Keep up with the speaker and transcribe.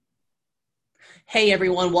Hey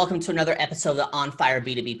everyone, welcome to another episode of the On Fire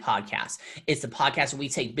B2B podcast. It's the podcast where we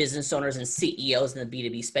take business owners and CEOs in the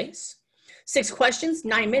B2B space. 6 questions,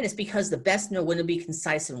 9 minutes, because the best know when to be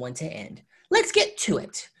concise and when to end. Let's get to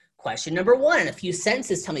it. Question number 1, in a few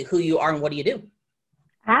sentences, tell me who you are and what do you do?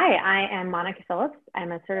 Hi, I am Monica Phillips.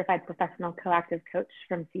 I'm a certified professional coactive coach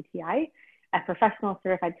from CTI, a professional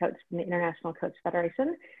certified coach from the International Coach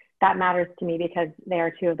Federation. That matters to me because they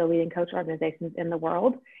are 2 of the leading coach organizations in the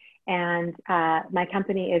world. And my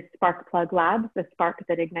company is Spark Plug Labs, the spark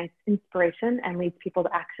that ignites inspiration and leads people to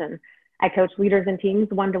action. I coach leaders and teams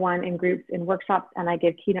one-to-one in groups, in workshops, and I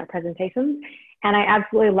give keynote presentations. And I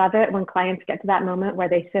absolutely love it when clients get to that moment where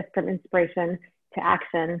they shift from inspiration to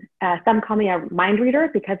action. Some call me a mind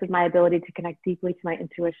reader because of my ability to connect deeply to my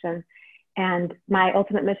intuition. And my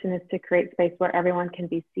ultimate mission is to create space where everyone can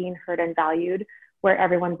be seen, heard, and valued, where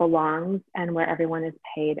everyone belongs, and where everyone is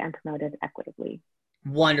paid and promoted equitably.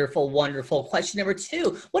 Wonderful, wonderful. Question number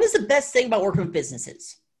 2, what is the best thing about working with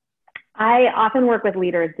businesses? I often work with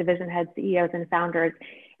leaders, division heads, CEOs, and founders,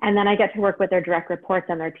 and then I get to work with their direct reports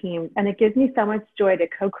and their teams. And it gives me so much joy to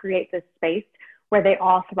co-create this space where they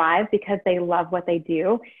all thrive because they love what they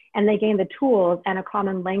do and they gain the tools and a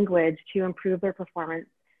common language to improve their performance,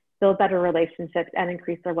 build better relationships, and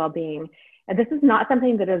increase their well-being. And this is not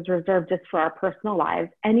something that is reserved just for our personal lives.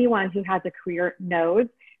 Anyone who has a career knows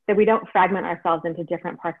that we don't fragment ourselves into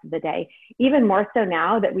different parts of the day. Even more so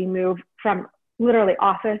now that we move from literally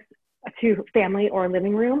office to family or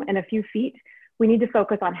living room in a few feet, we need to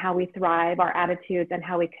focus on how we thrive, our attitudes, and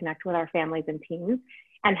how we connect with our families and teams,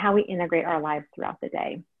 and how we integrate our lives throughout the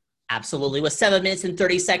day. Absolutely. With 7 minutes and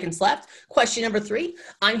 30 seconds left, question number 3.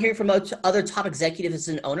 I'm hearing from other top executives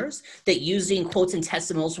and owners that using quotes and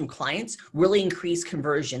testimonials from clients really increase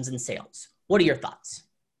conversions and sales. What are your thoughts?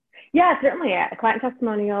 Yeah, certainly. Client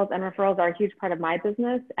testimonials and referrals are a huge part of my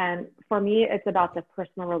business. And for me, it's about the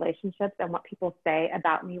personal relationships and what people say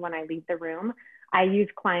about me when I leave the room. I use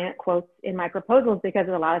client quotes in my proposals because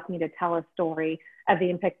it allows me to tell a story of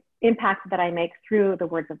the impact that I make through the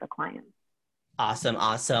words of the client. Awesome,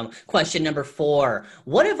 awesome. Question number 4,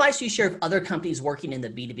 what advice do you share with other companies working in the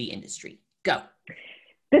B2B industry? Go.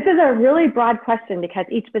 This is a really broad question because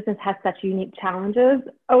each business has such unique challenges.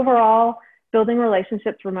 Overall, building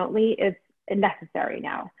relationships remotely is necessary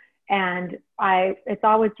now. And it's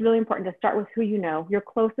always really important to start with who you know, your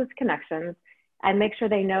closest connections, and make sure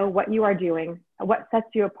they know what you are doing, what sets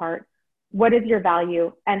you apart, what is your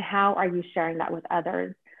value, and how are you sharing that with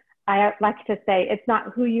others. I like to say it's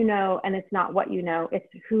not who you know and it's not what you know, it's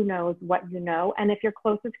who knows what you know. And if your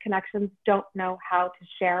closest connections don't know how to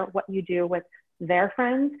share what you do with their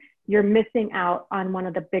friends, you're missing out on one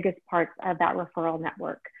of the biggest parts of that referral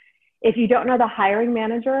network. If you don't know the hiring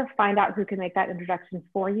manager, find out who can make that introduction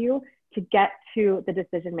for you to get to the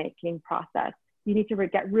decision-making process. You need to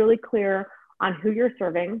get really clear on who you're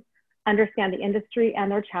serving, understand the industry and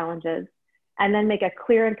their challenges, and then make a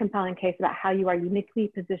clear and compelling case about how you are uniquely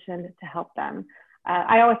positioned to help them.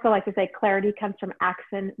 I always feel like to say clarity comes from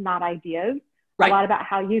action, not ideas. Right. A lot about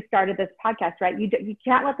how you started this podcast, right? You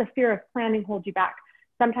can't let the fear of planning hold you back.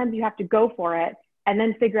 Sometimes you have to go for it and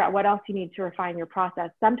then figure out what else you need to refine your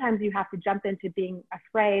process. Sometimes you have to jump into being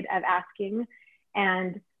afraid of asking,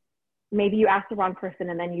 and maybe you ask the wrong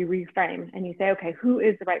person and then you reframe and you say, okay, who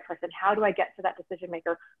is the right person? How do I get to that decision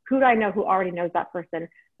maker? Who do I know who already knows that person?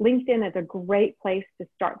 LinkedIn is a great place to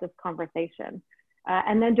start this conversation.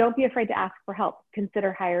 And then don't be afraid to ask for help.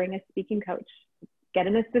 Consider hiring a speaking coach, get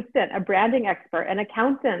an assistant, a branding expert, an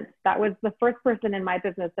accountant. That was the first person in my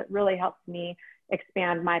business that really helped me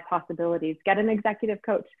expand my possibilities. Get an executive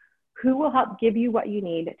coach who will help give you what you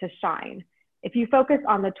need to shine. If you focus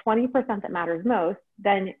on the 20% that matters most,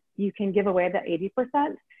 then you can give away the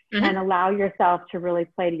 80% and allow yourself to really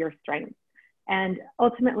play to your strengths. And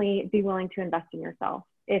ultimately, be willing to invest in yourself.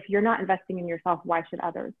 If you're not investing in yourself, why should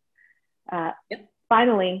others?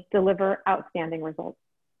 Finally, deliver outstanding results.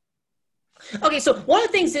 Okay, so one of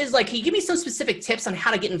the things is, like, can you give me some specific tips on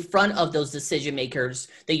how to get in front of those decision makers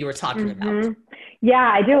that you were talking about?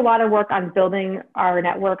 Yeah, I do a lot of work on building our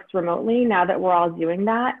networks remotely now that we're all doing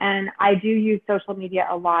that. And I do use social media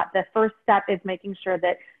a lot. The first step is making sure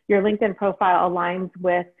that your LinkedIn profile aligns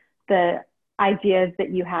with the ideas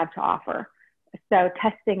that you have to offer. So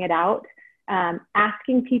testing it out,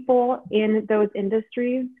 asking people in those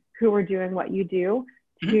industries who are doing what you do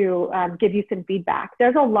to give you some feedback.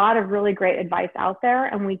 There's a lot of really great advice out there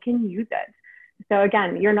and we can use it. So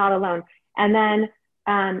again, you're not alone. And then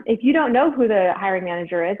if you don't know who the hiring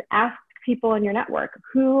manager is, ask people in your network.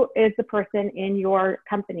 Who is the person in your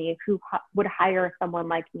company who would hire someone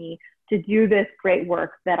like me to do this great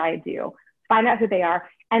work that I do? Find out who they are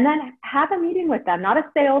And then have a meeting with them, not a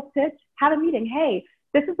sales pitch, have a meeting. Hey,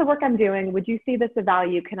 this is the work I'm doing. Would you see this of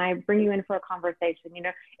value? Can I bring you in for a conversation? You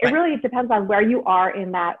know, it really depends on where you are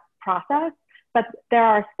in that process, but there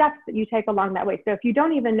are steps that you take along that way. So if you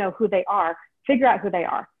don't even know who they are, figure out who they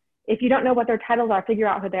are. If you don't know what their titles are, figure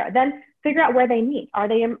out who they are. Then figure out where they meet. Are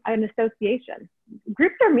they in an association?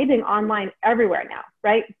 Groups are meeting online everywhere now,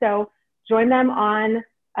 right? So join them on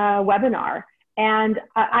a webinar. And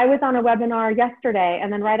I was on a webinar yesterday,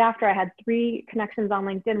 and then right after I had 3 connections on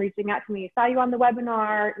LinkedIn reaching out to me. Saw you on the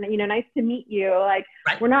webinar, you know, nice to meet you. Like,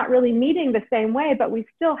 we're not really meeting the same way, but we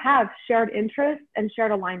still have shared interests and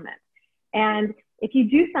shared alignment. And if you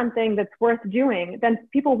do something that's worth doing, then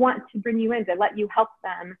people want to bring you in to let you help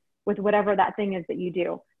them with whatever that thing is that you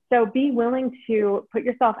do. So be willing to put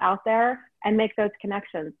yourself out there and make those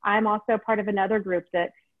connections. I'm also part of another group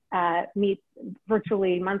that meets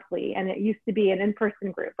virtually monthly, and it used to be an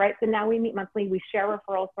in-person group, right? So now we meet monthly, we share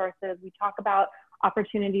referral sources, we talk about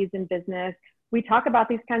opportunities in business, we talk about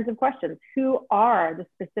these kinds of questions. Who are the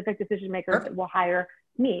specific decision makers that will hire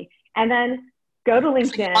me? And then go to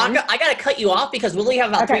LinkedIn. I got to cut you off because we only have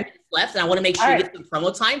about 3 minutes left, and I want to make sure you get some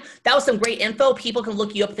promo time. That was some great info. People can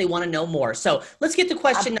look you up if they want to know more. So let's get to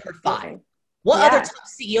question number 5. What other top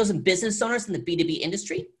CEOs and business owners in the B2B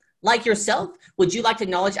industry, like yourself, would you like to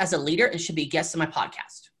acknowledge as a leader and should be guests on my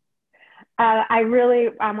podcast? I really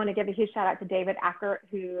want to give a huge shout out to David Ackert,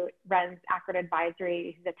 who runs Ackert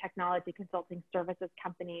Advisory. He's a technology consulting services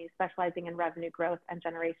company specializing in revenue growth and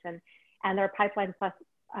generation. And their Pipeline Plus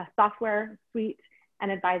software suite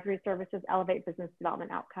and advisory services elevate business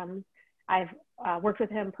development outcomes. I've worked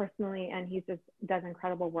with him personally, and he just does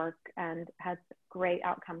incredible work and has great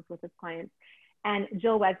outcomes with his clients. And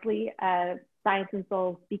Jill Wesley, Science and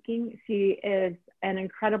Soul Speaking. She is an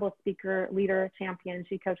incredible speaker, leader, champion.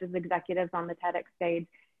 She coaches executives on the TEDx stage,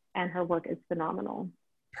 and her work is phenomenal.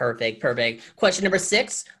 Perfect. Question number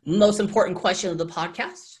 6, most important question of the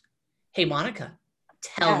podcast. Hey, Monica,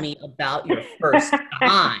 tell me about your first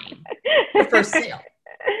time, your first sale.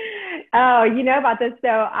 Oh, you know about this. So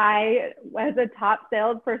I was a top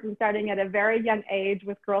salesperson starting at a very young age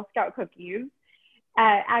with Girl Scout cookies.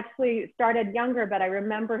 Actually started younger, but I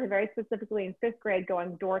remember very specifically in 5th grade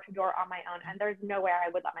going door to door on my own. And there's no way I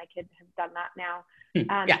would let my kids have done that now.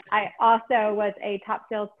 I also was a top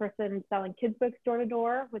salesperson selling kids books door to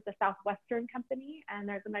door with the Southwestern Company. And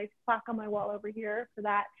there's a nice plaque on my wall over here for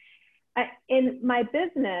that. In my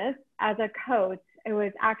business as a coach, it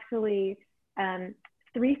was actually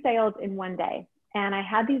 3 sales in one day. And I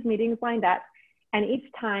had these meetings lined up. And each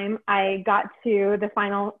time I got to the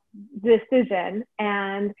final decision,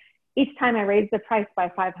 and each time I raised the price by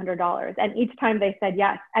 $500, and each time they said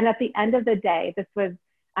yes. And at the end of the day, this was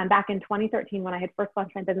back in 2013 when I had first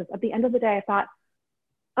launched my business. At the end of the day, I thought,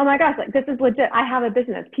 oh my gosh, like, this is legit. I have a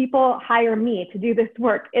business. People hire me to do this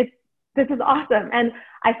work. This is awesome. And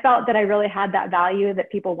I felt that I really had that value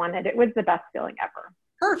that people wanted. It was the best feeling ever.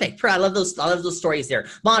 Perfect. I love those stories there.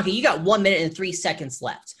 Monica, you got 1 minute and 3 seconds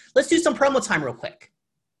left. Let's do some promo time real quick.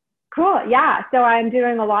 Cool. Yeah. So I'm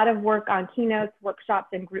doing a lot of work on keynotes, workshops,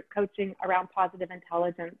 and group coaching around positive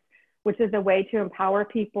intelligence, which is a way to empower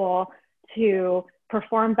people to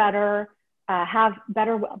perform better, have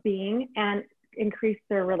better well-being, and increase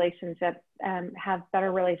their relationships, have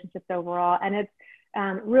better relationships overall. And it's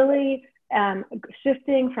really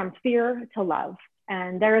shifting from fear to love.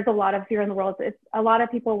 And there is a lot of fear in the world. A lot of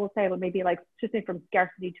people will say, well, maybe like shifting from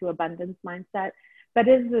scarcity to abundance mindset. But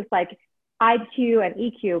it is this like IQ and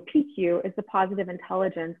EQ, PQ is the positive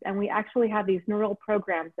intelligence. And we actually have these neural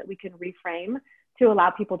programs that we can reframe to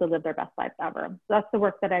allow people to live their best lives ever. So that's the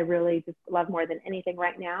work that I really just love more than anything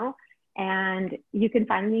right now. And you can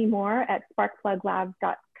find me more at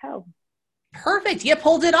sparkpluglabs.co. Perfect. You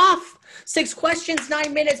pulled it off. 6 questions,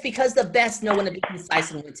 9 minutes, because the best know when to be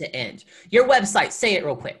concise and when to end. Your website, say it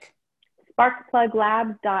real quick.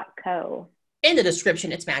 Sparkpluglabs.co. In the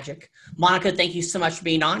description, it's magic. Monica, thank you so much for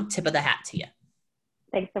being on. Tip of the hat to you.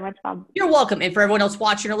 Thanks so much, Bob. You're welcome. And for everyone else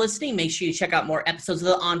watching or listening, make sure you check out more episodes of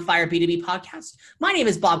the On Fire B2B podcast. My name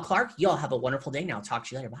is Bob Clark. Y'all have a wonderful day now. Talk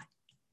to you later. Bye.